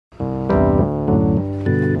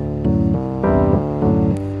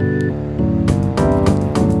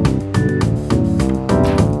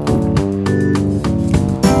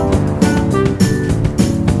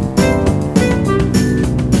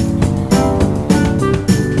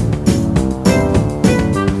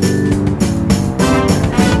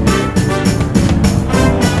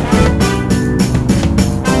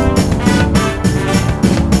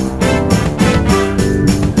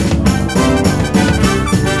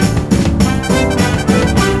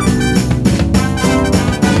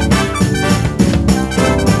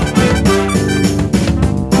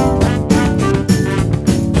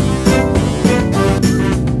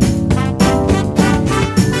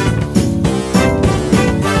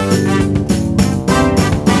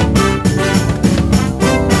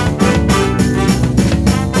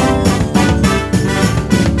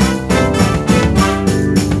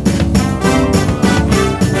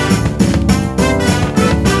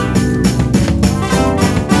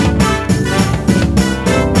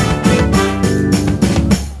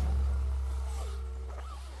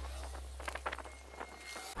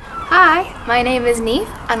my name is Niamh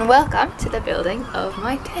and welcome to the building of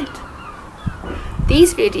my tent.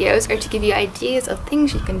 These videos are to give you ideas of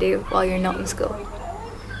things you can do while you're not in school.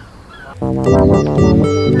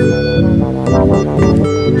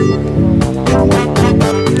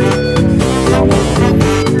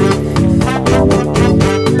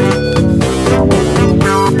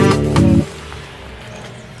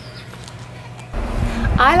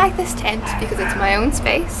 I like this tent because it's my own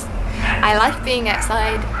space. I like being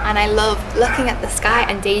outside and I love looking at the sky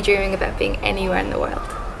and daydreaming about being anywhere in the world.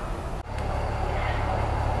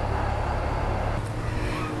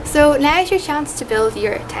 So now's your chance to build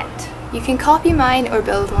your tent. You can copy mine or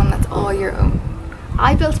build one that's all your own.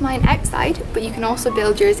 I built mine outside, but you can also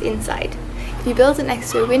build yours inside. If you build it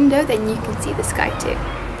next to a window, then you can see the sky too.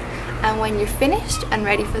 And when you're finished and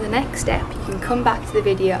ready for the next step, you can come back to the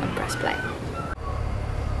video and press play.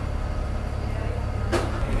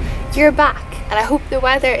 You're back, and I hope the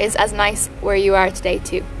weather is as nice where you are today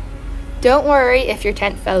too. Don't worry if your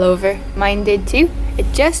tent fell over, mine did too.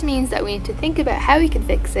 It just means that we need to think about how we can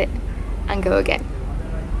fix it and go again.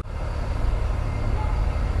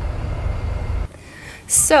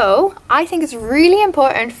 So, I think it's really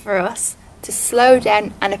important for us to slow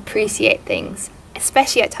down and appreciate things,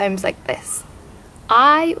 especially at times like this.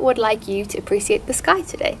 I would like you to appreciate the sky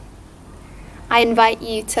today. I invite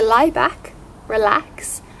you to lie back,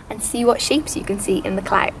 relax, and see what shapes you can see in the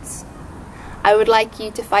clouds. I would like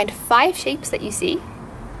you to find 5 shapes that you see,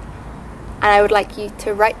 and I would like you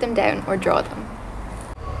to write them down or draw them.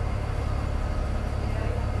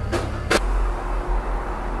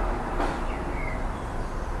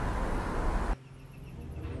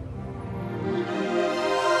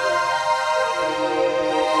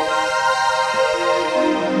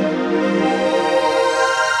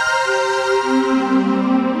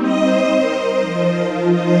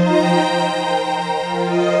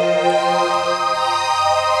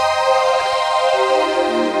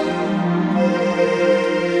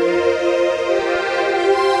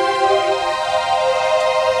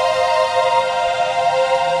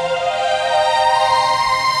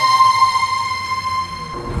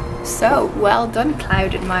 So, well done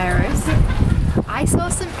cloud admirers. I saw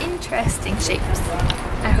some interesting shapes.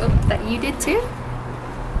 I hope that you did too.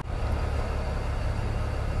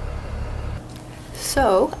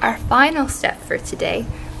 So, our final step for today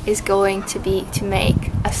is going to be to make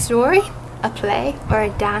a story, a play, or a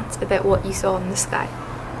dance about what you saw in the sky.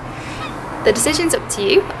 The decision's up to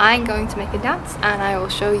you. I'm going to make a dance and I will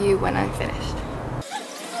show you when I'm finished.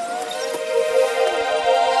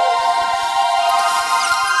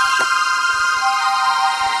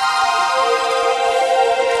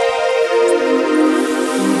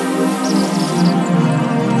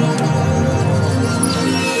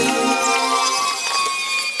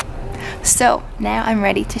 So now I'm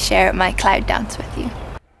ready to share my cloud dance with you.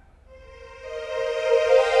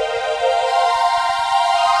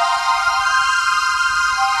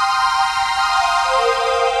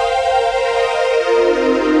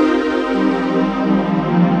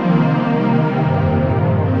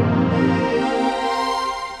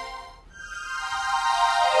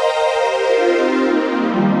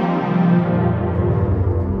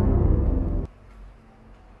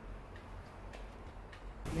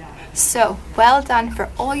 So, well done for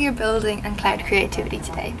all your building and cloud creativity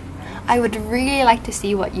today. I would really like to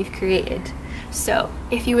see what you've created. So,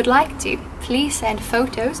 if you would like to, please send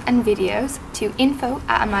photos and videos to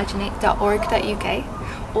info@imaginate.org.uk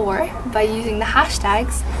or by using the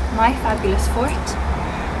hashtags MyFabulousFort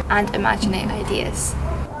and ImaginateIdeas.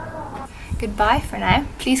 Goodbye for now.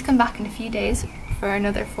 Please come back in a few days for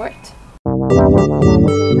another fort.